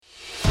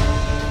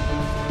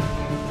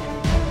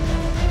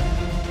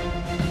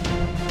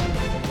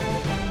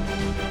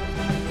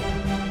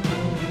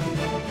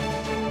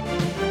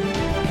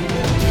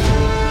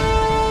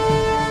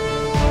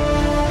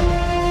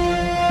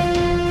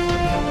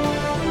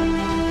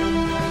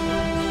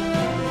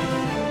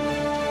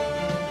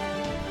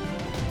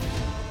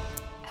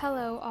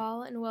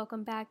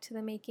welcome back to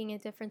the Making a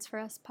Difference for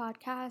Us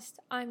podcast.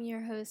 I'm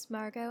your host,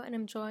 Margot, and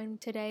I'm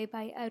joined today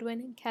by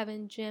Edwin,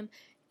 Kevin, Jim,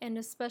 and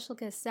a special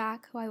guest,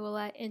 Zach, who I will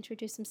let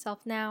introduce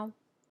himself now.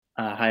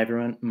 Hi,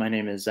 everyone. My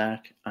name is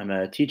Zach. I'm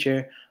a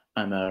teacher,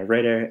 I'm a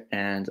writer,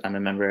 and I'm a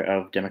member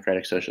of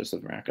Democratic Socialists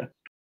of America.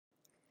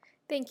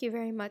 Thank you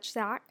very much,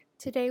 Zach.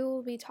 Today we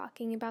will be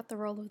talking about the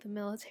role of the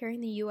military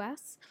in the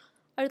U.S.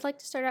 I would like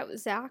to start out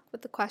with Zach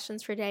with the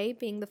questions for today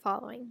being the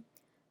following.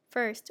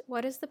 First,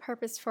 what is the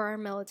purpose for our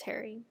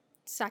military?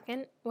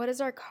 Second, what is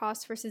our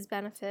cost versus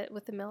benefit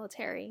with the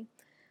military?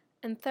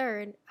 And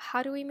third,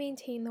 how do we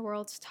maintain the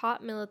world's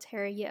top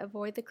military yet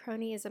avoid the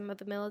cronyism of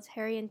the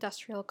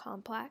military-industrial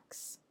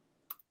complex?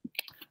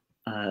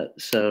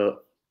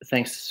 So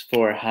thanks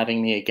for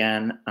having me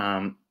again.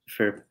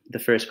 For the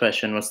first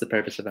question, what's the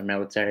purpose of our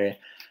military?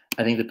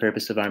 I think the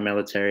purpose of our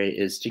military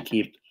is to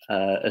keep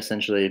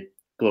essentially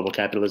global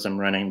capitalism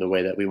running the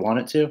way that we want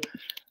it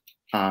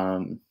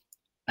to.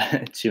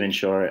 To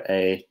ensure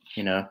a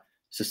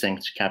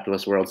succinct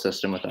capitalist world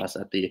system with us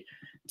at the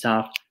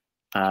top.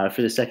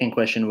 For the second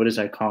question, what is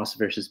our cost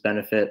versus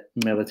benefit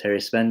military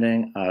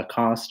spending?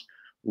 Cost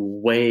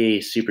way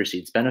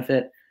supersedes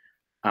benefit.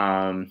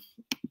 And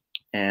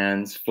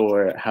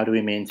for how do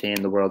we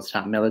maintain the world's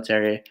top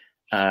military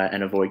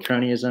and avoid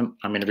cronyism,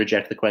 I'm going to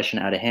reject the question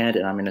out of hand,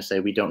 and I'm going to say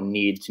we don't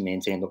need to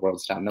maintain the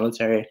world's top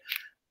military.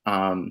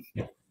 I'm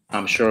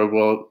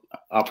sure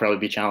I'll probably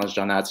be challenged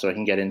on that, so I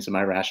can get into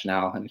my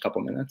rationale in a couple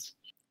minutes.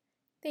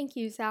 Thank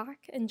you, Zach.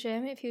 And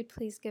Jim, if you'd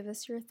please give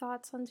us your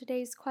thoughts on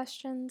today's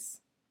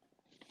questions.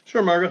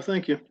 Sure, Margo,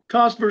 thank you.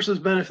 Cost versus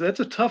benefit, that's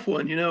a tough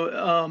one.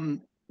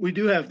 We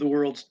do have the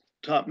world's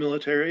top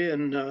military,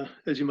 and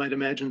as you might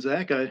imagine,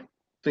 Zach, I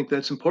think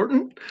that's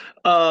important.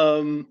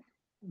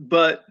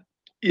 But,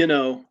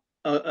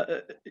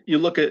 you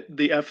look at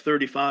the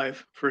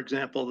F-35, for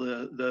example,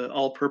 the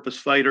all-purpose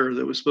fighter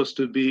that was supposed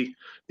to be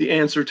the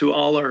answer to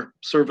all our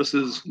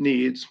services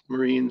needs,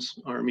 Marines,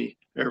 Army,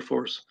 Air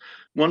Force,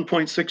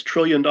 $1.6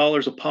 trillion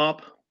a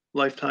pop,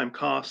 lifetime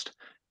cost.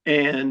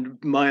 And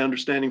my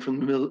understanding from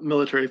the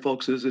military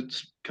folks is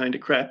it's kind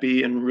of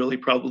crappy and really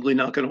probably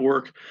not going to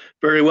work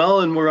very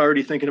well. And we're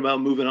already thinking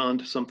about moving on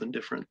to something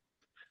different.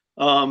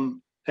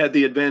 Had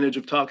the advantage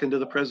of talking to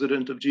the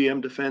president of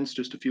GM Defense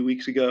just a few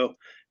weeks ago.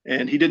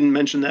 And he didn't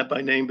mention that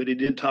by name, but he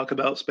did talk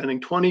about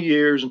spending 20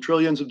 years and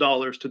trillions of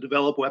dollars to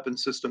develop weapon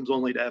systems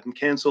only to have them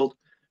canceled.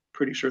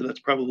 Pretty sure that's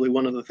probably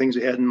one of the things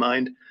he had in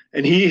mind.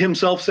 And he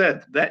himself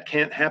said that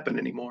can't happen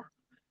anymore.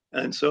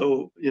 And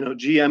so,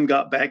 GM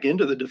got back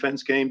into the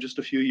defense game just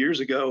a few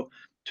years ago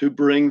to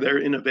bring their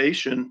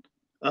innovation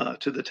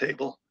to the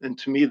table. And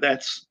to me,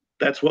 that's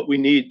what we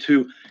need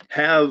to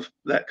have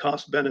that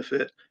cost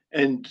benefit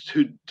and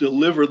to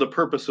deliver the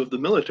purpose of the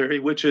military,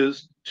 which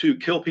is to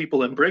kill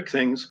people and break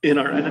things in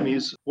our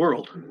enemy's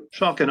world.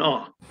 Shock and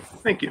awe.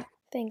 Thank you.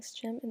 Thanks,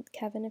 Jim. And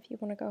Kevin, if you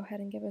want to go ahead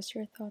and give us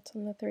your thoughts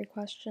on the three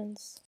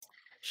questions.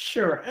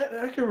 Sure.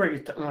 I can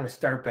really want to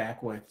start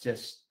back with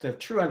just the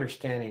true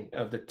understanding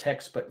of the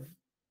textbook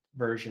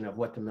version of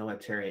what the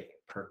military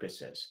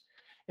purpose is.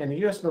 And the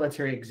U.S.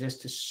 military exists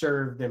to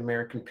serve the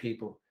American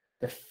people,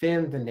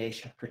 defend the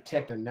nation,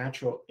 protect their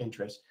natural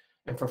interests,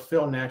 and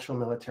fulfill national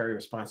military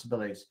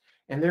responsibilities.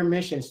 And their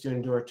mission is to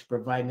endure to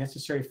provide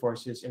necessary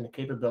forces and the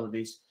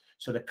capabilities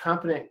so the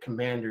competent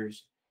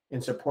commanders in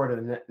support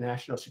of the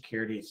national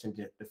security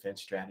and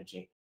defense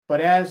strategy.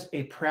 But as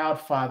a proud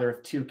father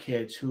of two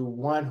kids,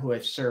 one who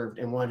has served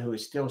and one who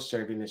is still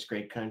serving this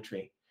great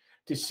country,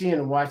 to see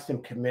and watch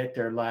them commit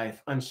their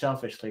life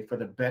unselfishly for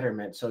the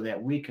betterment so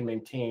that we can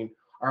maintain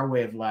our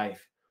way of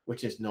life,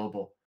 which is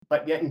noble.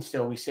 But yet and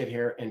still we sit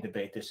here and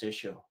debate this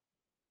issue.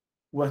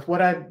 With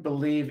what I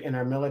believe in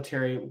our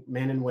military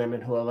men and women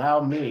who allow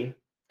me,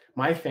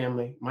 my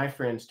family, my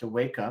friends to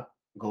wake up,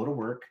 go to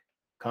work,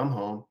 come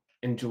home,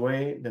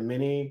 enjoy the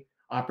many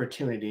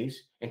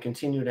opportunities and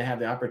continue to have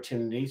the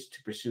opportunities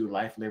to pursue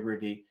life,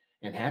 liberty,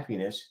 and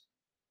happiness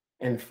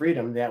and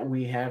freedom that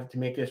we have to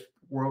make this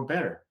world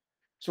better.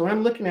 So when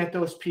I'm looking at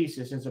those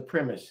pieces as a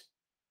premise,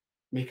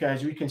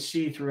 because we can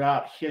see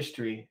throughout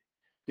history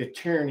the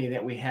tyranny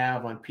that we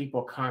have on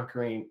people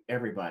conquering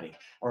everybody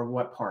or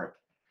what part.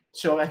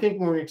 So I think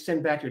when we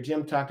extend back to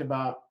Jim talked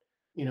about,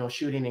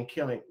 shooting and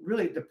killing,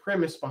 really the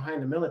premise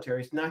behind the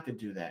military is not to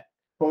do that.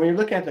 But when you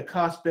look at the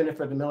cost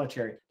benefit of the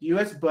military, the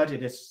U.S.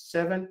 budget is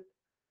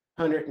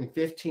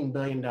 $715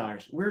 billion.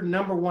 We're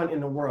number one in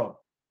the world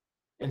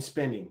in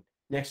spending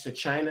next to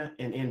China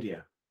and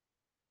India.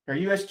 Our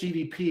U.S.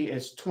 GDP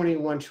is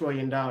 $21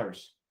 trillion.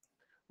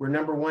 We're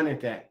number one at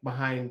that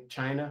behind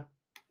China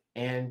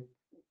and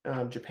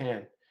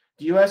Japan.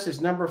 The U.S. is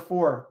number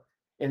 4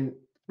 in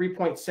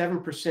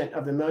 3.7%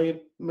 of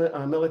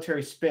the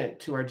military spent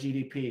to our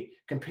GDP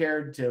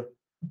compared to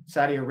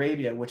Saudi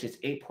Arabia, which is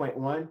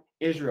 8.1,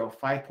 Israel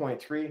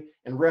 5.3,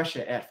 and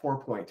Russia at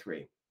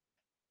 4.3.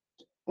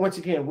 Once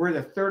again, we're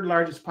the third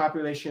largest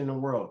population in the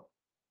world.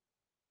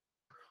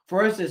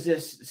 For us as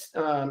this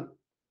to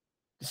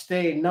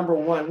stay number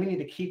one, we need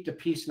to keep the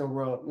peace in the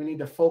world. We need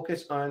to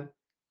focus on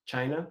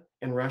China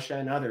and Russia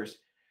and others.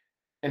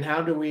 And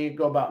how do we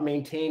go about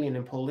maintaining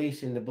and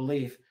policing the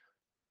belief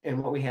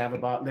in what we have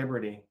about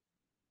liberty?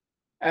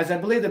 As I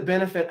believe the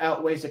benefit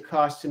outweighs the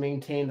cost to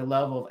maintain the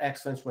level of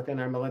excellence within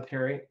our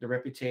military, the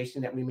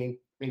reputation that we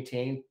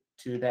maintain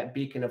to that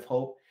beacon of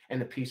hope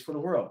and the peace for the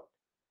world.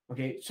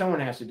 Okay,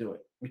 someone has to do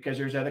it because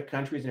there's other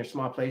countries and there's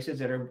small places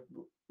that are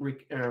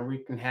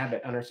wreaking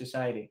havoc on our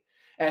society.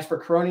 As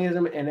for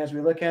cronyism, and as we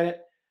look at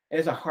it,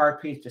 it's a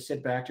hard piece to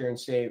sit back there and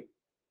say,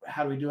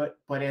 how do we do it?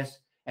 But as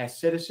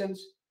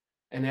citizens,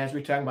 and as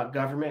we talk about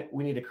government,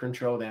 we need to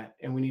control that,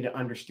 and we need to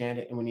understand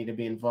it, and we need to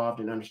be involved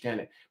and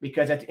understand it.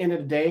 Because at the end of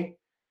the day,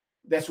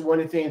 that's one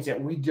of the things that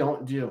we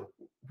don't do.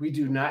 We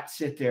do not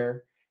sit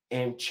there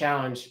and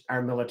challenge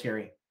our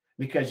military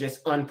because it's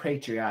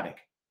unpatriotic.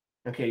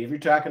 Okay, if you're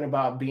talking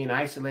about being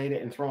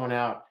isolated and thrown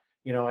out,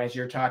 as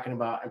you're talking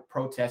about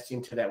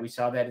protesting to that, we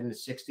saw that in the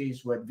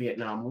 60s with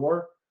Vietnam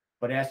War.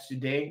 But as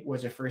today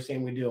was the first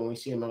thing we do when we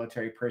see a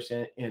military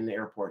person in the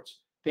airports.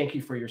 Thank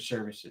you for your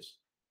services.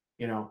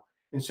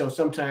 And so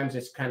sometimes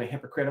it's kind of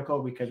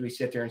hypocritical because we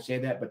sit there and say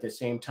that, but at the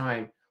same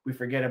time, we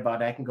forget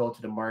about I can go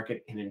to the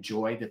market and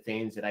enjoy the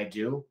things that I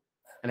do.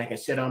 And I can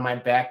sit on my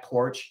back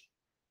porch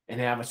and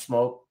have a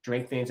smoke,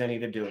 drink things I need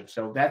to do.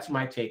 So that's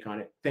my take on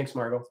it. Thanks,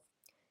 Margot.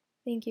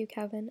 Thank you,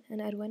 Kevin.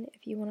 And Edwin,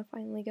 if you want to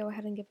finally go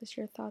ahead and give us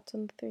your thoughts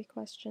on the 3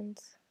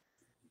 questions.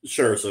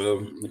 Sure.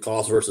 So the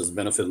cost versus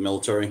benefit of the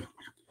military.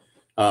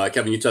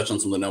 Kevin, you touched on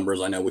some of the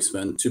numbers. I know we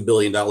spend $2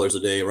 billion a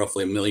day,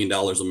 roughly $1 million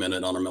a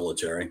minute on our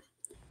military.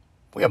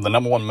 We have the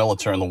number 1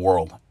 military in the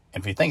world.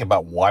 And if you think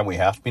about why we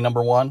have to be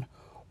number 1,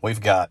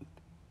 we've got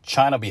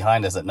China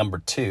behind us at number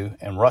 2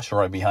 and Russia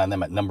right behind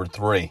them at number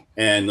 3.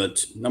 And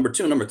the number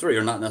 2 and number 3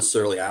 are not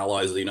necessarily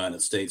allies of the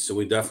United States. So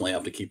we definitely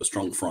have to keep a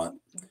strong front.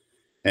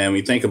 And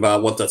we think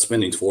about what that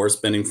spending's for,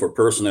 spending for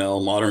personnel,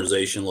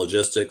 modernization,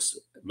 logistics,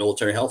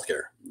 military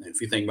healthcare.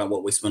 If you think about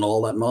what we spend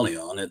all that money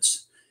on,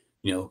 it's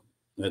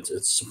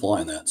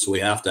supplying that. So we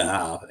have to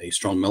have a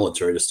strong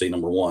military to stay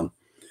number 1.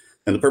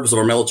 And the purpose of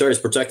our military is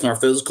protecting our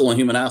physical and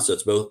human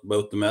assets,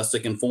 both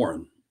domestic and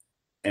foreign.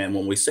 And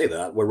when we say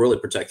that, we're really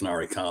protecting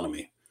our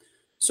economy.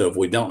 So if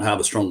we don't have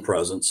a strong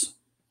presence,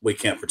 we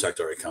can't protect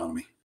our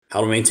economy.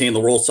 How to maintain the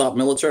world's top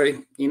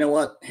military? You know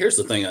what? Here's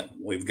the thing that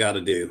we've got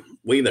to do.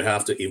 We either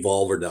have to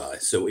evolve or die.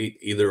 So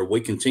either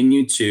we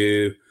continue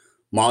to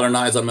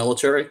modernize our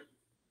military,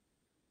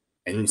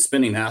 and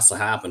spending has to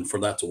happen for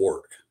that to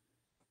work.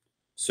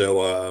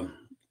 So,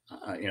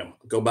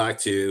 go back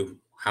to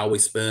how we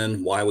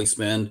spend, why we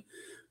spend.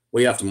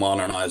 We have to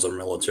modernize our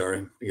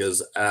military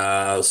because,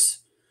 as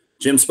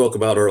Jim spoke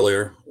about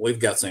earlier, we've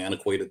got some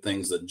antiquated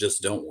things that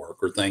just don't work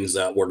or things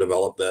that were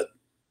developed that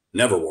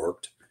never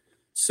worked.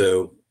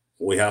 So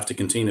we have to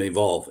continue to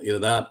evolve. Either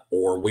that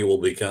or we will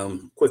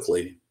become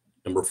quickly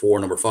number 4,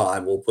 number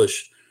 5. We'll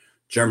push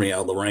Germany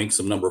out of the ranks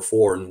of number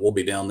 4 and we'll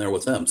be down there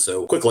with them.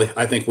 So quickly,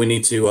 I think we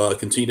need to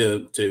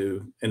continue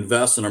to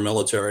invest in our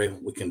military.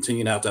 We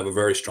continue to have a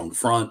very strong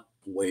front.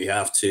 We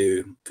have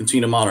to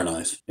continue to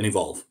modernize and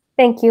evolve.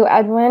 Thank you,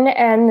 Edwin.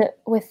 And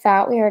with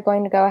that, we are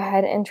going to go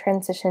ahead and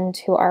transition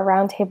to our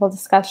roundtable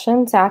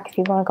discussion. Zach, if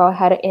you want to go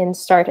ahead and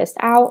start us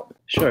out.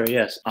 Sure,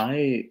 yes.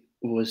 I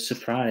was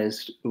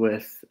surprised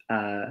with,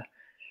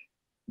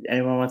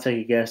 anyone wants to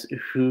take a guess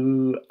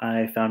who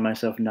I found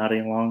myself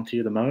nodding along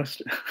to the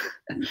most?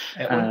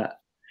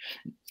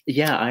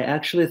 Yeah, I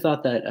actually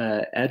thought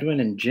that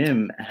Edwin and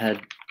Jim had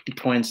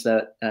points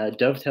that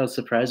dovetailed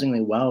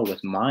surprisingly well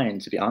with mine,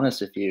 to be honest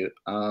with you.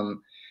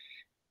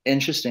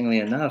 Interestingly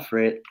enough,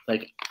 right?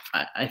 Like,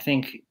 I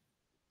think,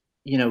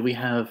 we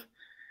have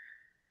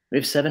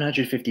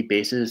 750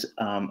 bases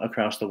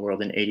across the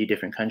world in 80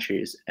 different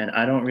countries, and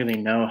I don't really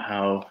know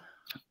how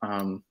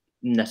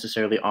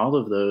necessarily all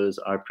of those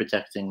are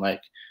protecting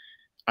like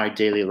our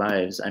daily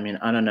lives. I mean,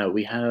 I don't know.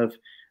 We have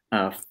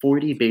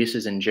 40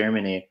 bases in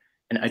Germany,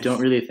 and I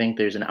don't really think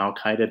there's an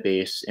Al-Qaeda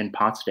base in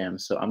Potsdam.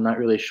 So I'm not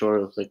really sure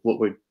of like what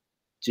we're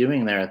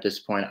doing there at this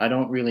point. I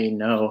don't really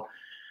know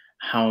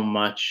how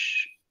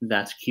much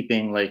that's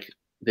keeping like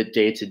the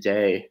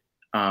day-to-day,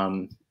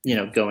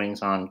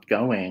 goings on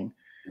going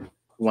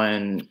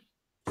when,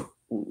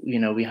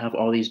 we have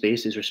all these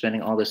bases, we're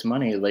spending all this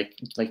money. Like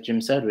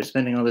Jim said, we're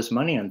spending all this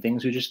money on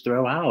things we just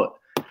throw out.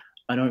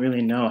 I don't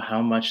really know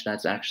how much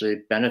that's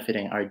actually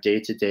benefiting our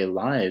day-to-day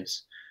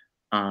lives.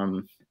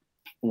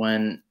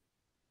 When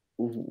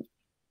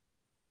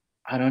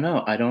I don't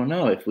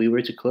know if we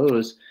were to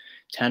close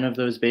 10 of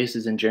those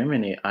bases in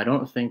Germany, I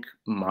don't think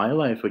my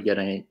life would get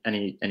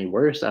any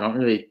worse.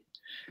 I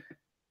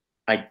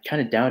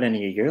kind of doubt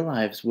any of your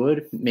lives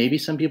would. Maybe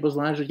some people's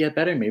lives would get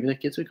better. Maybe the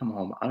kids would come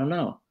home. I don't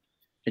know.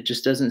 It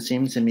just doesn't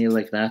seem to me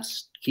like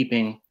that's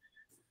keeping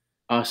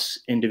us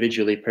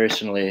individually,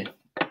 personally,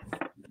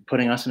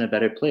 putting us in a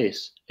better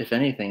place. If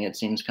anything, it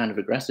seems kind of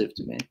aggressive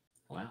to me.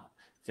 Wow.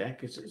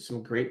 Zach,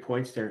 some great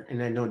points there.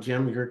 And I know,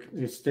 Jim, you're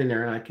sitting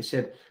there, and like I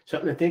said,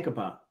 something to think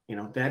about.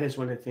 That is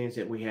one of the things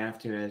that we have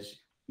to, as,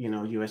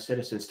 U.S.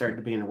 citizens, start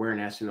to be aware and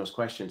asking those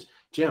questions.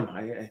 Jim,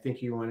 I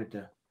think you wanted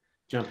to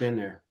jump in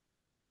there.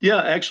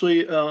 Yeah,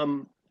 actually,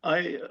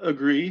 I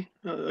agree.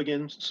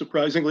 Again,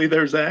 surprisingly,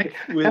 there, Zach,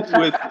 with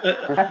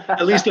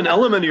at least an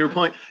element of your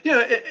point.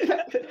 Yeah,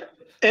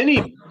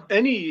 any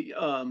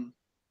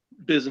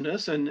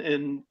business,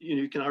 and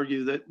you can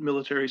argue that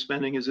military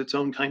spending is its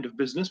own kind of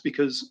business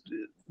because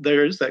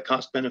there is that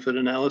cost benefit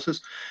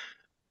analysis,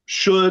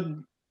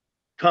 should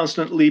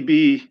constantly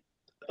be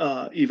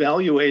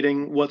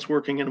evaluating what's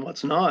working and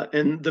what's not.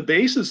 And the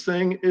bases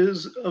thing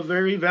is a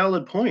very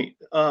valid point.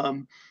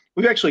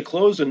 We've actually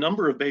closed a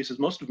number of bases,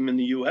 most of them in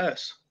the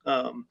US.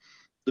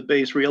 The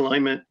Base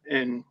Realignment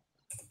and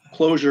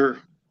Closure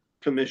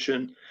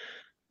Commission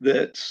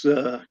that's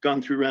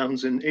gone through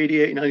rounds in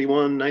 88,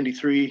 91,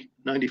 93,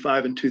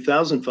 95, and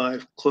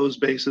 2005, closed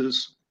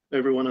bases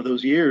every one of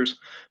those years.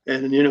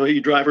 And,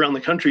 you drive around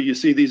the country, you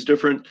see these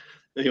different,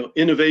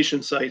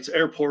 innovation sites,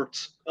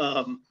 airports,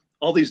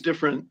 all these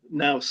different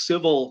now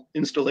civil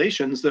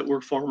installations that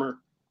were former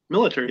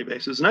military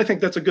bases. And I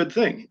think that's a good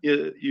thing.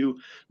 You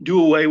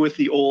do away with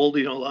the old,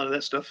 a lot of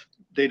that stuff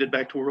dated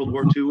back to World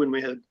War II when we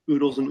had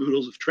oodles and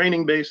oodles of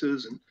training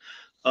bases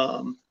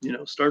and,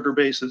 starter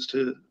bases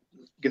to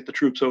get the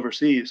troops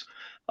overseas.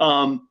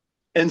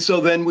 And so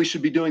then we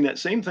should be doing that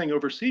same thing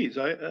overseas.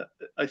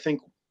 I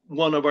think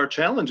one of our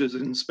challenges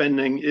in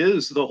spending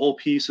is the whole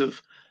piece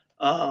of,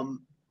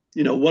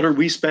 what are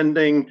we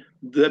spending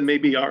that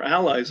maybe our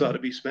allies ought to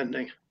be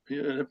spending?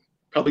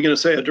 Probably going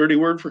to say a dirty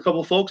word for a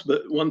couple of folks,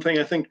 but one thing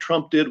I think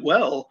Trump did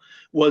well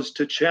was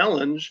to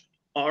challenge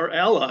our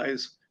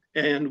allies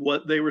and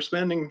what they were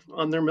spending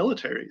on their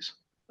militaries.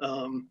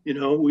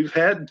 We've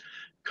had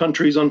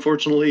countries,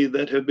 unfortunately,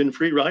 that have been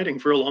free riding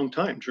for a long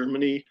time.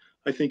 Germany,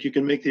 I think you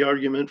can make the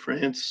argument.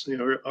 France,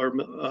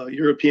 our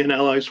European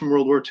allies from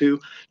World War II.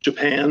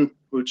 Japan,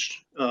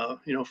 which, for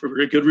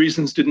very good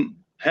reasons, didn't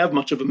have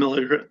much of a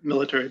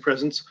military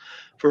presence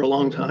for a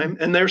long time,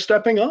 and they're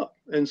stepping up.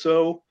 And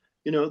so,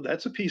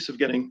 that's a piece of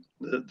getting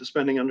the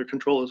spending under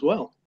control as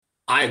well.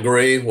 I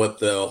agree with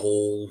the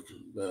whole,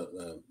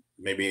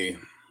 maybe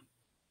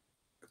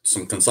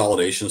some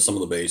consolidation of some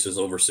of the bases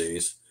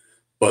overseas.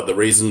 But the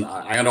reason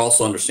I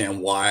also understand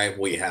why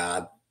we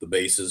had the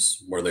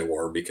bases where they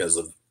were, because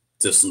of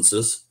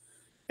distances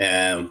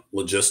and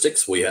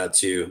logistics. We had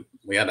to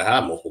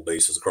have multiple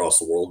bases across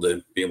the world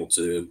to be able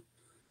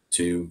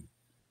to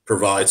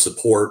provide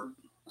support,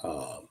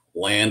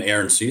 land,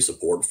 air, and sea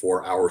support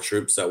for our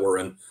troops that were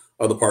in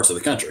other parts of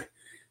the country.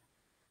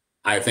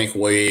 I think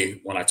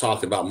when I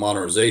talked about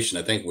modernization,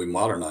 I think we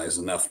modernize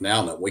enough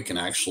now that we can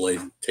actually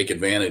take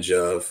advantage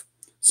of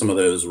some of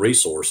those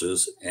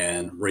resources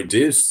and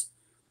reduce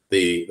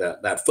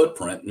that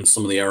footprint in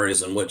some of the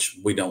areas in which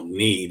we don't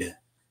need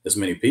as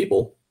many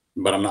people.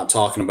 But I'm not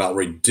talking about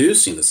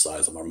reducing the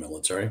size of our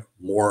military.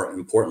 More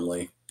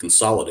importantly,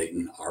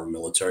 consolidating our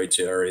military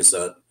to areas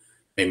that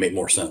may make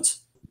more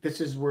sense.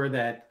 This is where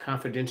that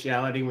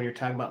confidentiality, when you're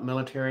talking about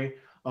military,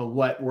 of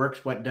what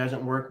works, what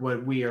doesn't work,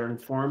 what we are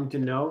informed to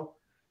know.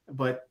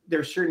 But there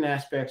are certain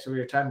aspects that we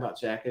were talking about,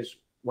 Zach, is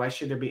why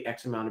should there be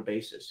X amount of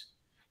bases?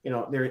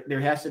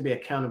 There has to be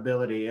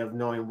accountability of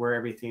knowing where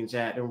everything's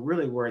at and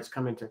really where it's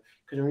coming to.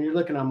 Because when you're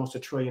looking at almost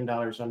 $1 trillion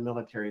on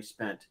military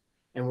spent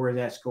and where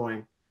that's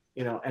going,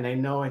 and I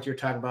know as you're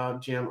talking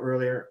about, Jim,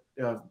 earlier,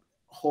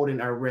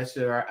 holding our rest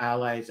of our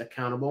allies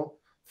accountable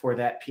for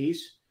that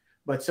piece.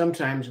 But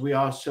sometimes we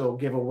also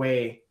give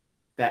away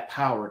that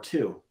power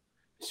too.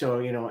 So,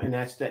 and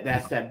that's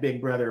that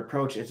big brother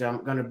approach is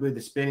I'm going to do the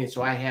spending.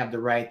 So I have the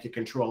right to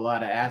control a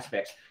lot of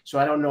aspects. So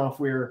I don't know if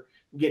we're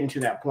getting to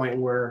that point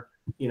where,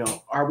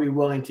 are we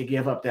willing to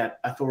give up that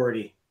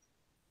authority?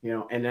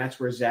 And that's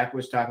where Zach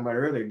was talking about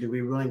earlier. Do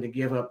we willing to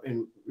give up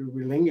and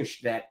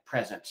relinquish that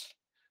presence,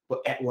 but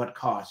at what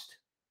cost?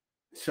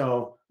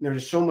 So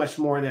there's so much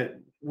more that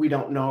we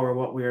don't know or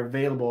what we're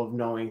available of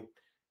knowing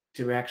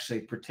to actually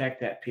protect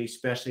that piece,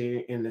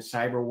 especially in the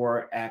cyber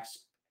war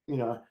acts,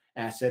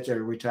 assets.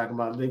 Or we talking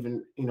about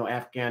leaving,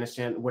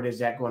 Afghanistan? What is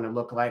that going to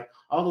look like?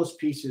 All those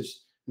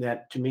pieces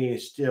that to me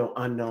is still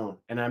unknown.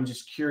 And I'm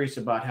just curious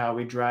about how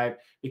we drive,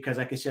 because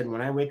like I said,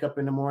 when I wake up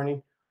in the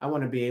morning, I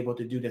want to be able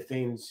to do the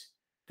things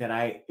that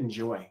I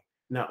enjoy,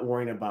 not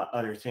worrying about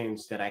other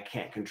things that I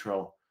can't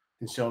control.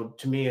 And so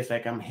to me, it's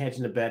like I'm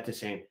hedging the bet to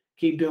saying,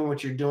 keep doing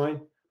what you're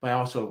doing, but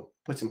also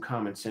put some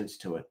common sense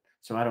to it.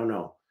 So I don't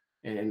know.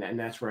 And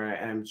that's where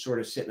I'm sort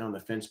of sitting on the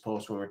fence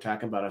post when we're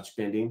talking about our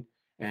spending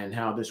and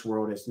how this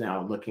world is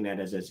now looking at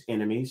us as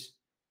enemies.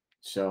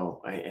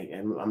 So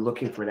I'm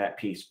looking for that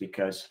piece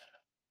because,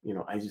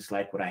 I just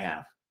like what I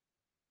have,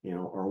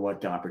 or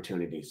what the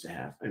opportunities to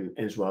have, and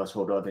as well as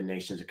hold other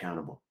nations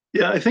accountable.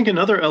 Yeah, I think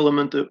another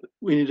element that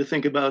we need to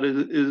think about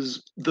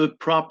is the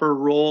proper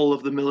role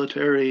of the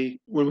military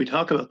when we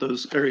talk about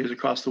those areas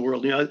across the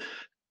world.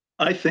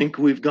 I think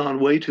we've gone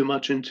way too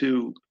much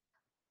into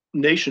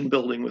nation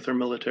building with our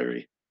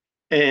military,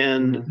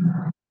 and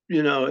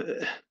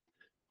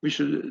we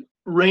should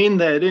rein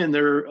that in.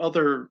 There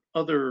are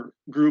other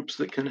groups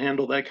that can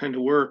handle that kind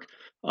of work.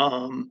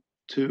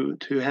 To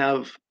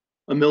have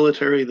a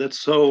military that's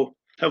so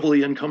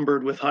heavily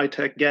encumbered with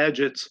high-tech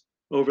gadgets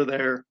over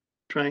there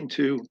trying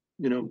to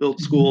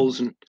build schools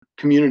and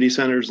community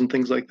centers and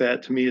things like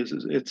that, to me, is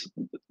it's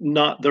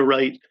not the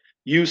right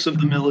use of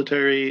the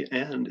military,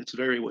 and it's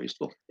very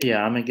wasteful.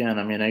 Yeah, I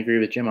mean, I agree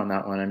with Jim on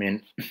that one. I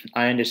mean,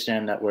 I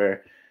understand that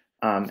we're,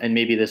 and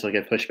maybe this will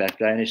get pushed back,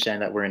 but I understand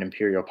that we're an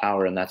imperial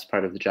power, and that's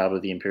part of the job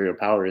of the imperial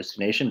power is to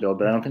nation build,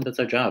 but I don't think that's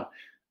our job.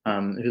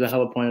 Who the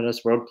hell appointed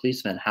us world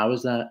policemen? How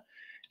is that?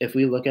 If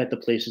we look at the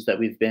places that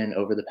we've been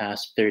over the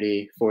past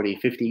 30, 40,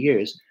 50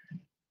 years,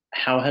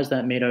 how has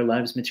that made our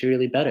lives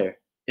materially better?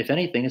 If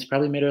anything, it's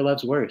probably made our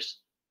lives worse.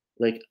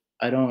 Like,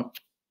 I don't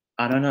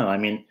know. I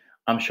mean,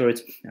 I'm sure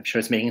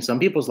it's making some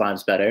people's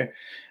lives better,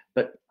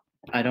 but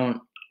I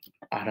don't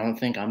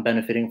think I'm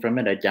benefiting from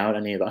it. I doubt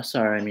any of us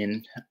are. I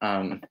mean,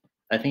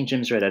 I think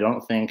Jim's right. I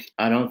don't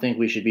think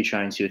we should be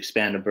trying to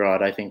expand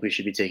abroad. I think we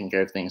should be taking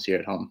care of things here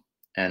at home.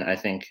 And I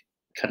think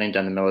cutting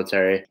down the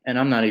military, and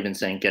I'm not even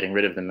saying getting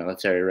rid of the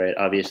military, right?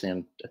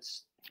 Obviously,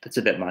 that's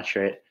a bit much,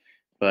 right?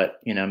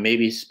 But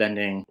maybe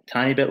spending a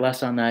tiny bit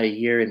less on that a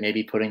year and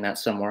maybe putting that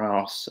somewhere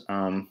else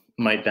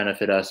might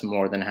benefit us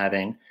more than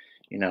having,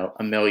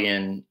 a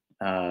million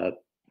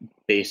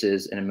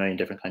bases in a million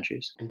different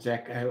countries. And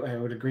Zach, I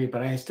would agree,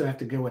 but I still have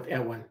to go with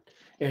Edwin.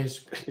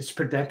 It's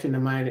protecting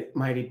the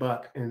mighty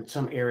buck in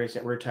some areas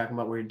that we're talking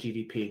about. We're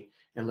GDP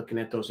and looking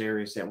at those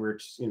areas that we're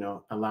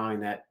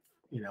allowing that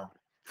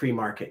free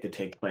market to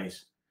take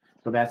place.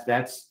 So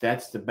that's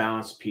the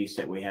balance piece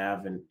that we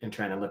have, and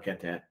trying to look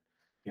at that.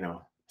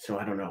 So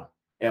I don't know,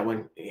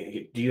 Edwin,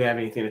 do you have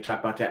anything to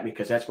talk about that?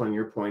 Because that's one of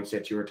your points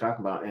that you were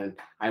talking about, and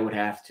I would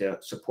have to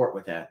support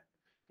with that.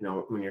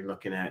 When you're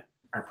looking at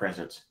our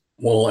presence.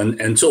 Well, and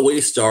until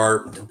we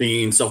start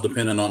being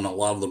self-dependent on a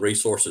lot of the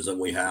resources that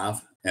we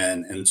have,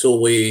 and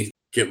until we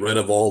get rid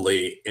of all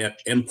the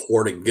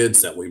imported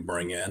goods that we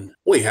bring in,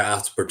 we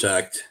have to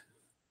protect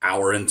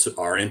our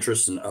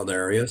interests in other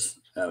areas.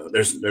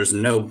 There's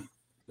no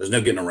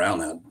getting around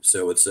that.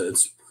 So it's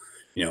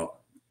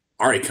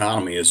our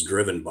economy is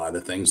driven by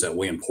the things that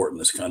we import in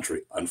this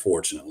country,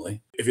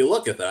 unfortunately. If you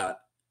look at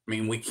that, I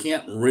mean, we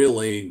can't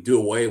really do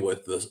away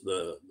with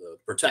the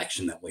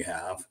protection that we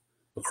have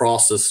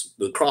across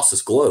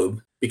this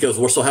globe because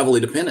we're so heavily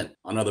dependent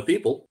on other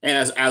people,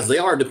 and as they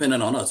are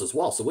dependent on us as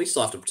well. So we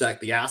still have to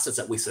protect the assets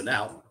that we send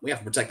out. We have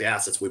to protect the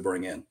assets we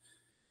bring in,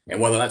 and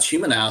whether that's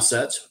human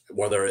assets,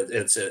 whether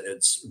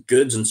it's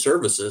goods and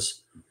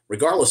services,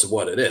 regardless of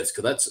what it is,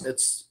 because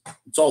it's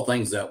all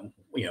things that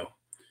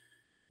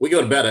we go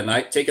to bed at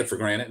night, take it for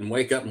granted, and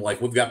wake up and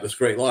we've got this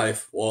great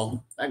life.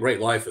 Well, that great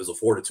life is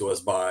afforded to us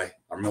by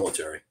our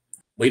military.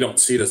 We don't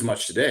see it as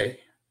much today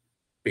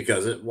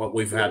because what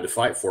we've had to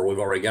fight for, we've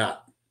already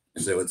got.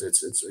 So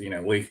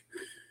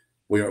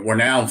we're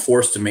now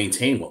forced to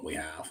maintain what we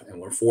have, and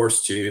we're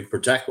forced to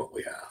protect what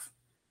we have.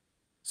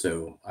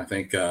 So I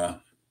think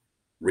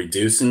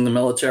reducing the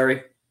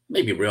military,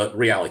 maybe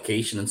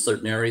reallocation in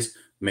certain areas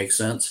makes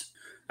sense.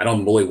 I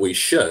don't believe we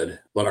should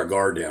let our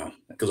guard down,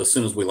 because as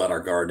soon as we let our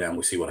guard down,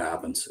 we see what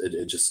happens.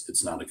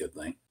 It's not a good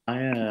thing.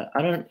 I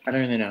don't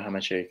really know how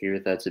much I agree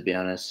with that, to be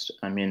honest.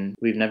 I mean,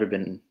 we've never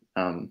been,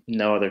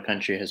 no other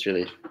country has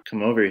really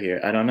come over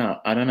here. I don't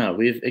know.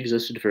 We've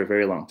existed for a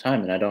very long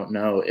time, and I don't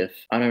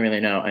really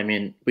know. I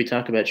mean, we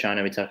talk about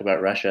China, we talk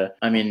about Russia.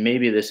 I mean,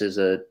 maybe this is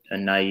a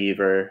naive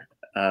or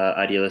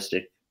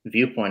idealistic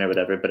viewpoint or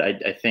whatever, but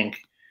I think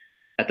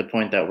at the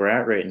point that we're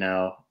at right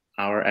now,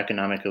 our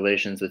economic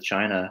relations with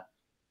China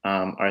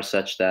are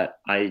such that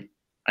I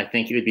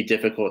think it would be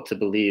difficult to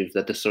believe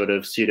that the sort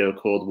of pseudo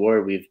Cold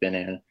War we've been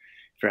in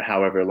for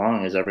however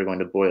long is ever going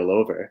to boil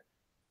over.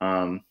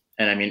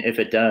 And I mean, if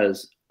it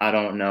does, I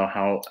don't know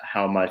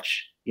how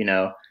much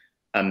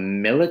a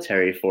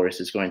military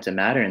force is going to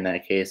matter in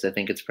that case. I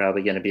think it's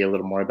probably going to be a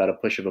little more about a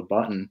push of a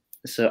button.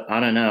 So I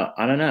don't know.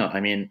 I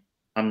mean,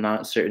 I'm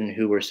not certain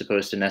who we're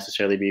supposed to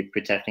necessarily be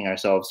protecting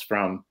ourselves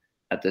from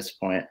at this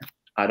point.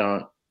 I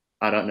don't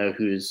know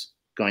who's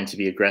going to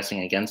be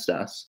aggressing against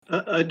us.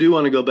 I do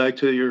want to go back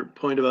to your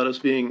point about us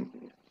being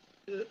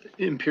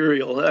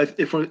imperial.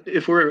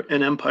 If we're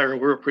an empire,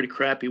 we're a pretty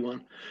crappy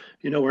one.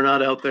 We're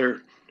not out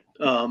there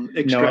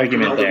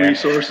extracting all the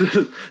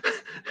resources.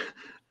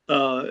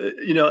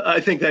 I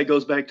think that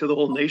goes back to the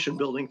whole nation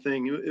building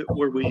thing,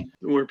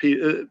 where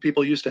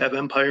people used to have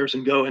empires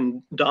and go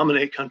and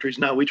dominate countries.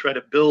 Now we try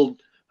to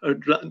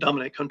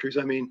dominate countries.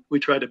 I mean, we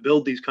try to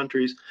build these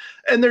countries,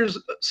 and there's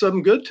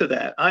some good to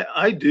that.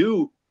 I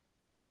do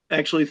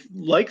actually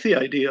like the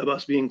idea of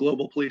us being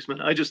global policemen.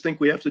 I just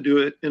think we have to do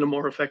it in a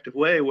more effective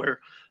way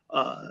where,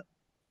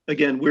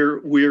 again,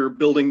 we're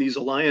building these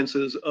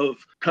alliances of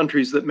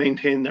countries that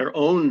maintain their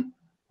own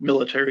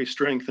military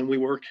strength, and we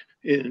work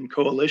in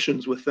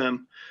coalitions with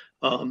them.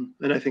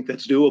 And I think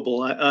that's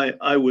doable.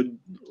 I would,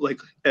 like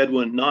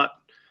Edwin, not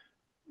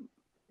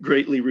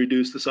greatly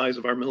reduce the size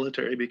of our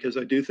military, because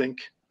I do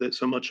think that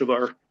so much of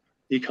our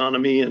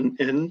economy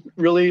and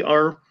really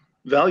our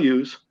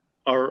values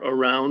are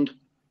around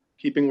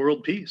keeping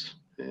world peace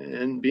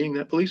and being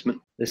that policeman.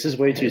 This is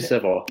way too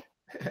civil.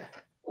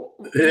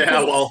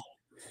 Yeah, well,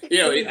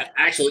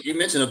 actually, you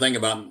mentioned the thing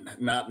about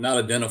not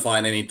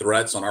identifying any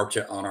threats on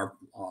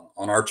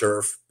our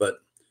turf, but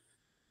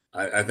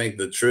I think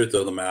the truth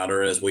of the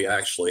matter is we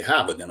actually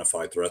have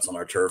identified threats on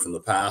our turf in the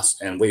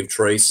past, and we've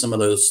traced some of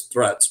those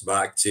threats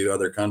back to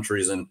other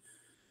countries and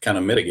kind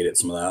of mitigated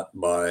some of that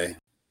by,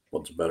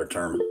 what's a better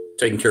term,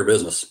 taking care of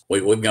business.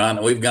 We've gone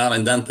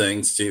and done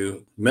things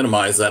to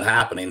minimize that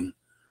happening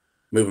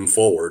moving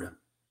forward.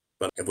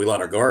 But if we let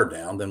our guard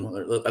down, then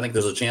I think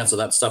there's a chance of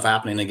that stuff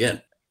happening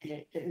again.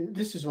 And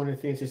this is one of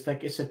the things. It's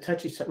like, it's a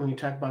touchy something when you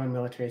talk about our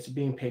military. It's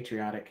being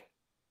patriotic.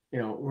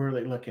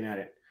 Really looking at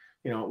it.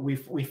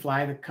 We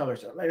fly the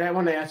colors. I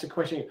want to ask a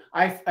question.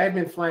 I've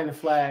been flying the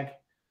flag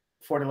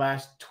for the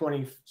last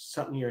 20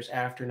 something years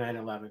after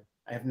 9/11.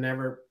 I have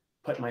never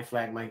put my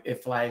flag.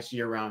 It flies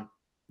year round.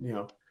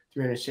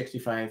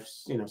 365.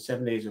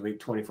 7 days a week,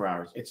 24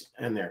 hours. It's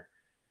in there.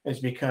 It's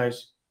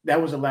because that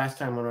was the last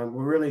time when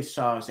we really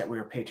saw is that we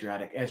were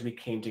patriotic as we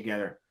came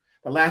together.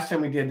 The last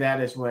time we did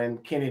that is when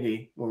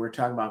Kennedy, when we were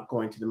talking about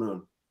going to the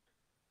moon.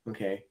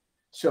 Okay.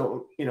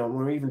 So, when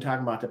we're even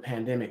talking about the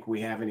pandemic, we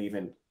haven't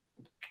even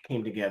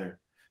came together.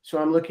 So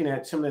I'm looking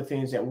at some of the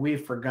things that we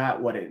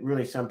forgot what it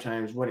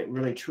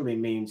really truly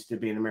means to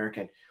be an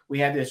American. We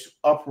had this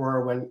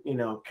uproar when,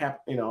 Cap,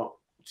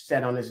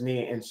 sat on his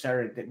knee and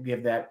started to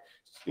give that,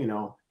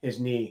 his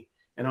knee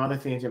and all the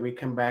things that we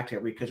come back to,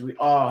 because we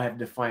all have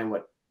defined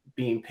what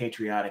being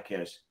patriotic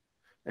is.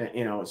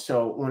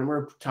 So when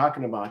we're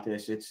talking about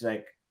this, it's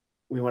like,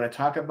 we want to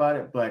talk about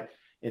it, but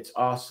it's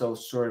also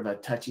sort of a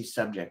touchy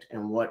subject,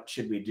 and what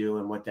should we do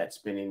and what that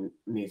spending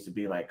needs to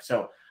be like.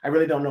 So I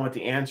really don't know what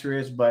the answer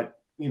is, but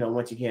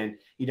once again,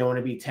 you don't want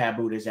to be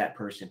tabooed as that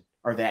person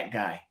or that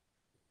guy,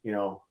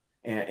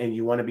 and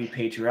you want to be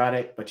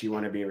patriotic, but you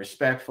want to be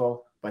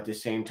respectful. But at the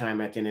same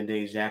time, at the end of the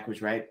day, Zach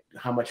was right.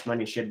 How much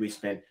money should we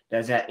spend?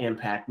 Does that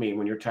impact me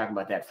when you're talking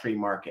about that free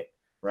market,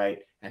 right?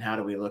 And how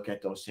do we look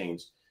at those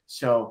things?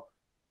 So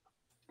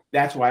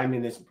that's why I'm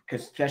in this,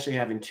 because especially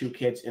having 2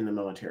 kids in the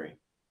military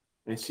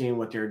and seeing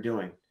what they're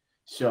doing.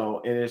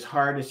 So it is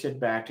hard to sit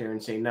back there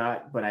and say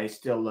not, but I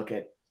still look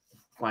at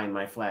flying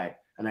my flag,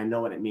 and I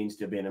know what it means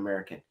to be an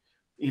American,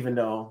 even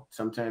though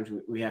sometimes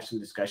we have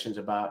some discussions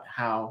about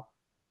how,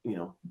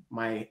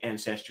 my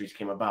ancestries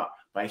came about,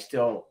 but I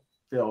still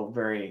feel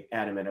very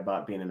adamant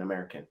about being an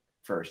American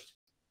first.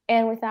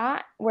 And with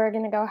that, we're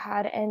going to go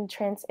ahead and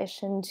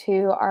transition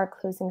to our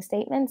closing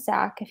statements.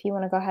 Zach, if you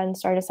want to go ahead and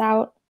start us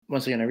out.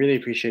 Once again, I really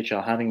appreciate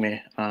y'all having me.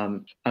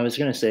 I was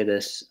going to say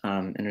this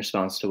in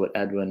response to what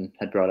Edwin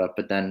had brought up,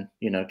 but then,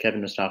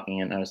 Kevin was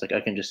talking and I was like,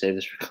 I can just say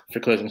this for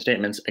closing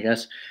statements, I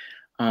guess.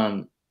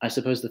 I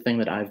suppose the thing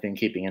that I've been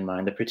keeping in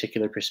mind, the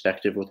particular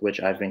perspective with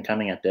which I've been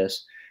coming at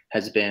this,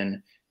 has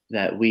been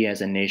that we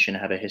as a nation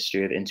have a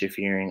history of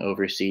interfering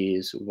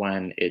overseas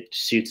when it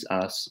suits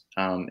us,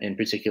 in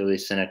particularly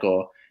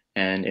cynical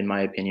and, in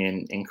my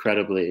opinion,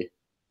 incredibly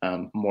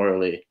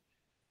morally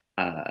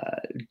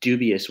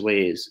dubious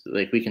ways.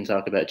 Like, we can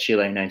talk about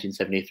Chile in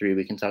 1973,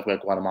 we can talk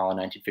about Guatemala in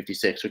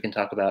 1956, we can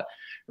talk about,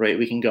 right,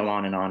 we can go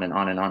on and on and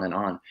on and on and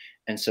on.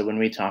 And so when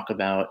we talk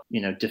about,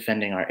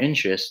 defending our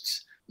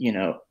interests,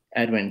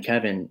 Edwin,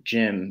 Kevin,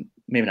 Jim,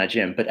 maybe not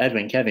Jim, but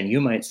Edwin, Kevin,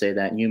 you might say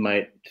that, and you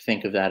might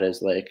think of that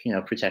as like,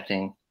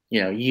 protecting,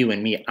 you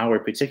and me, our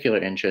particular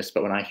interests.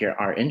 But when I hear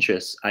our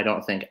interests, I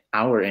don't think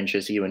our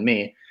interests, you and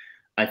me.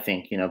 I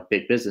think,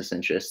 big business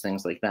interests,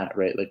 things like that,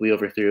 right? Like, we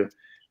overthrew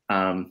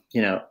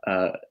Jacobo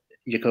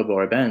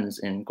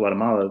Arbenz in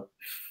Guatemala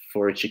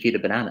for Chiquita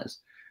bananas.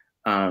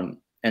 And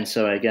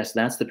so I guess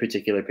that's the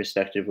particular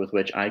perspective with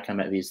which I come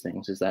at these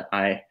things, is that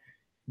I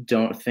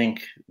don't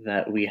think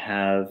that we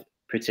have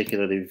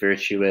particularly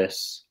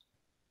virtuous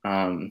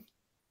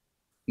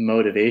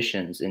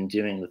motivations in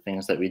doing the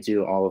things that we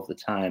do all of the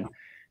time.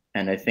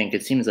 And I think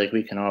it seems like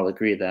we can all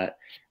agree that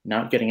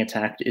not getting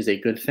attacked is a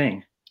good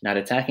thing. Not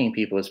attacking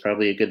people is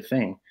probably a good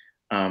thing.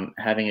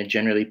 Having a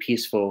generally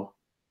peaceful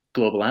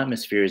global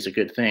atmosphere is a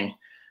good thing.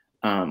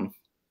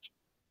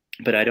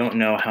 But I don't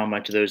know how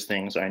much those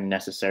things are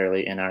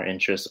necessarily in our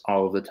interests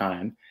all of the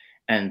time.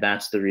 And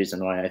that's the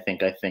reason why I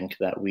think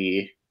that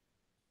we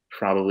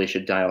probably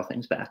should dial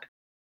things back.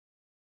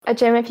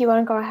 Jim, if you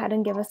want to go ahead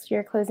and give us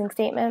your closing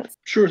statements.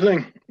 Sure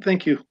thing.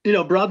 Thank you.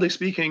 Broadly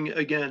speaking,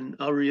 again,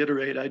 I'll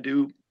reiterate, I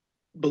do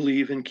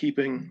believe in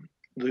keeping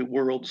the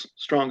world's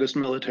strongest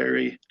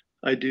military.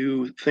 I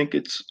do think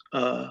it's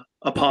a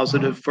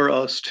positive for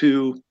us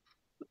to,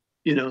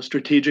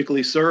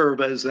 strategically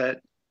serve as that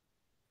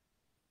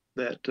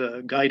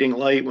guiding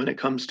light when it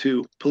comes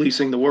to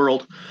policing the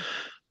world.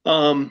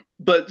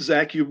 But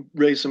Zach, you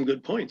raised some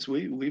good points.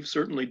 We've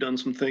certainly done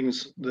some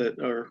things that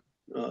are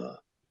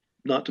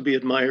not to be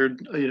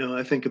admired.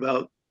 I think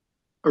about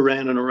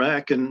Iran and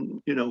Iraq,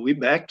 and we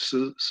backed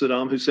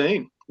Saddam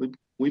Hussein.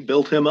 We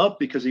built him up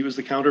because he was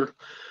the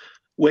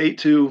counterweight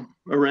to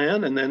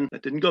Iran, and then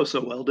that didn't go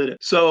so well, did it?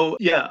 So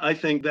yeah, I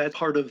think that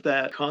part of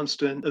that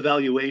constant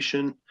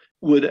evaluation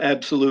would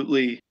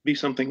absolutely be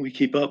something we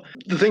keep up.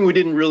 The thing we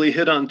didn't really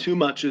hit on too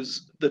much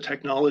is the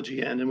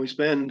technology end, and we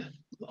spend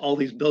all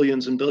these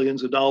billions and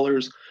billions of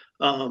dollars.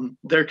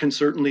 There can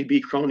certainly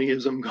be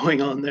cronyism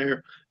going on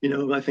there.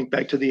 I think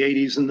back to the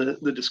 80s and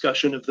the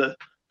discussion of the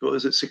what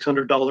is it,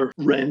 $600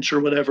 wrench or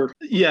whatever.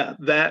 Yeah,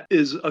 that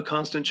is a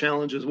constant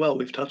challenge as well.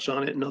 We've touched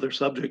on it in other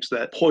subjects,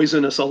 that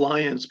poisonous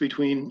alliance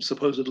between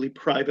supposedly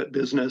private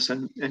business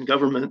and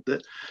government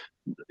that,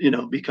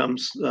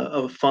 becomes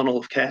a funnel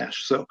of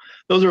cash. So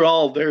those are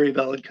all very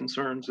valid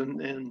concerns.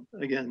 And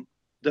again,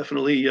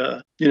 definitely,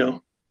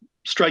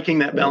 striking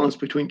that balance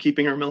between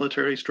keeping our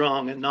military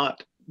strong and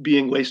not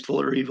being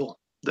wasteful or evil.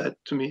 That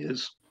to me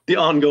is the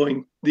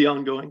ongoing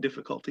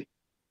difficulty.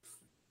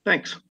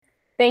 Thanks.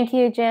 Thank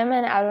you, Jim.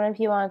 And Edwin, if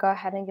you want to go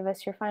ahead and give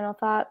us your final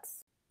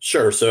thoughts.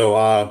 Sure. So,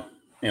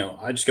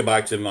 I just go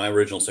back to my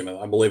original statement.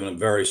 I believe in a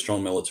very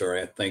strong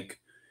military. I think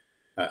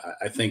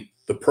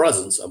the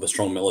presence of a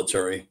strong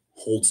military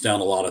holds down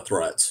a lot of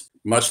threats.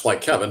 Much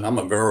like Kevin, I'm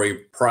a very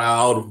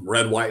proud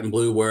red, white, and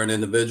blue wearing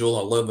individual.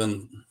 I live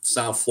in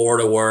South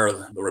Florida, where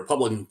the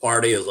Republican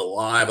Party is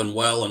alive and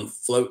well and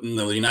floating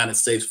the United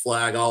States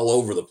flag all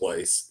over the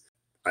place.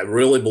 I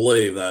really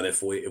believe that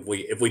if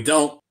we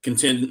don't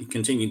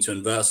continue to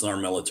invest in our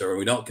military,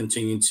 we don't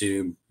continue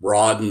to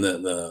broaden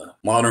the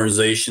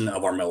modernization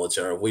of our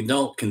military, if we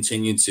don't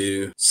continue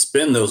to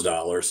spend those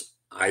dollars,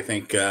 I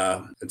think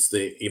it's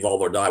the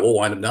evolve or die. We'll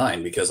wind up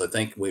dying, because I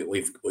think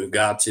we've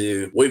got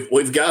to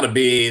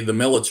be the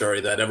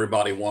military that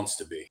everybody wants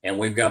to be, and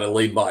we've got to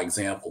lead by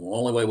example. The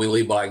only way we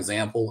lead by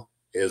example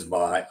is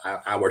by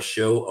our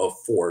show of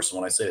force.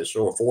 When I say a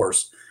show of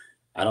force,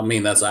 I don't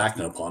mean that's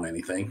acting upon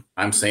anything.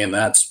 I'm saying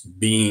that's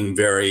being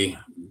very,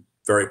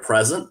 very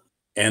present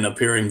and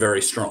appearing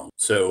very strong.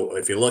 So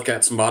if you look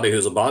at somebody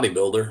who's a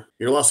bodybuilder,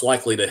 you're less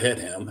likely to hit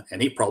him,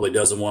 and he probably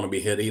doesn't want to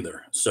be hit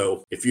either.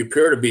 So if you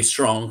appear to be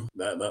strong,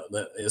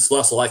 that it's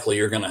less likely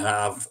you're going to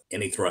have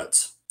any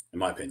threats, in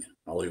my opinion.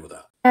 I'll leave with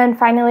that. And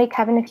finally,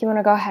 Kevin, if you want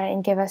to go ahead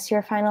and give us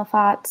your final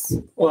thoughts.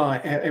 Well,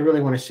 I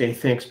really want to say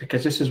thanks,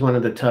 because this is one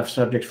of the tough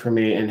subjects for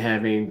me, and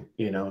having,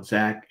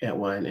 Zach at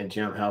one and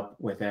Jim help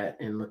with that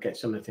and look at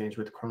some of the things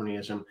with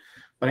cronyism.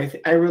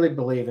 But I really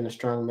believe in a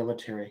strong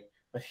military.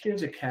 But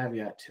here's a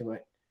caveat to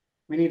it.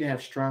 We need to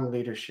have strong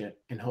leadership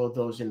and hold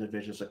those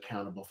individuals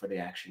accountable for the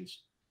actions.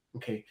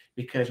 Okay,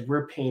 because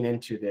we're paying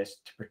into this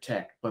to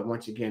protect. But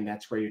once again,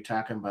 that's where you're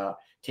talking about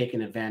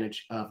taking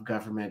advantage of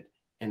government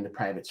and the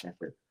private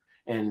sector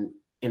and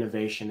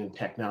innovation and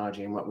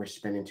technology and what we're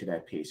spending to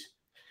that piece.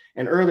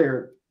 And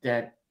earlier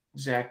that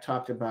Zach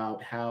talked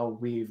about how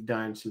we've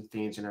done some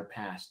things in our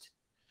past.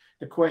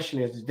 The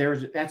question is,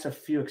 that's a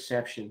few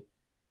exception,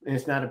 and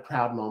it's not a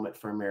proud moment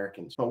for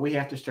Americans, but we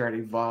have to start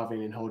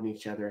evolving and holding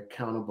each other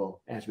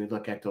accountable as we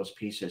look at those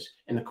pieces.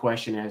 And the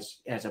question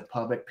as a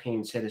public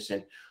paying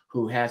citizen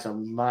who has a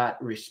lot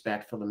of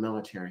respect for the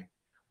military,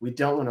 we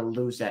don't want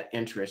to lose that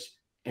interest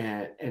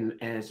and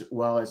as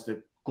well as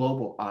the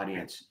global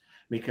audience,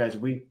 because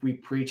we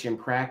preach and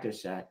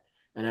practice that.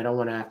 And I don't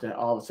want to have to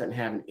all of a sudden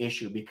have an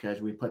issue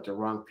because we put the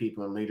wrong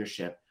people in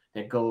leadership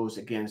that goes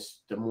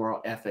against the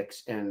moral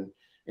ethics and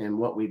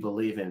what we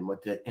believe in,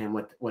 what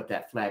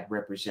that flag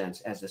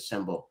represents as a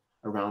symbol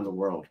around the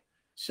world.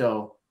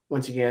 So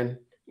once again,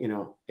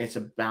 it's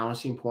a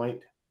balancing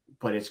point,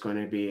 but it's going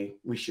to be,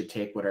 we should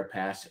take what our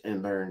past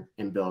and learn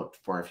and build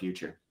for our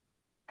future.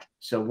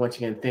 So once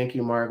again, thank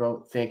you,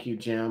 Margot. Thank you,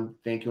 Jim.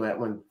 Thank you,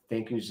 Edwin.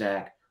 Thank you,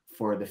 Zach,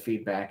 for the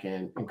feedback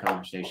and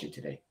conversation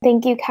today.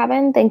 Thank you,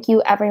 Kevin. Thank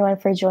you, everyone,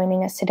 for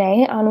joining us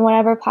today on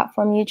whatever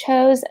platform you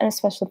chose. And a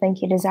special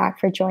thank you to Zach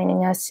for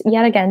joining us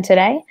yet again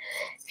today.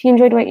 If you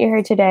enjoyed what you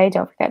heard today,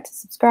 don't forget to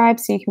subscribe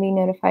so you can be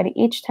notified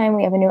each time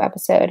we have a new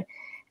episode.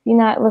 If you've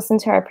not listened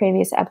to our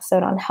previous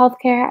episode on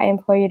healthcare, I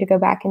implore you to go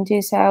back and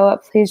do so.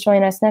 Please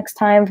join us next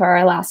time for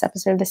our last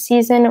episode of the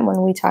season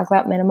when we talk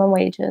about minimum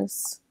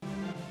wages.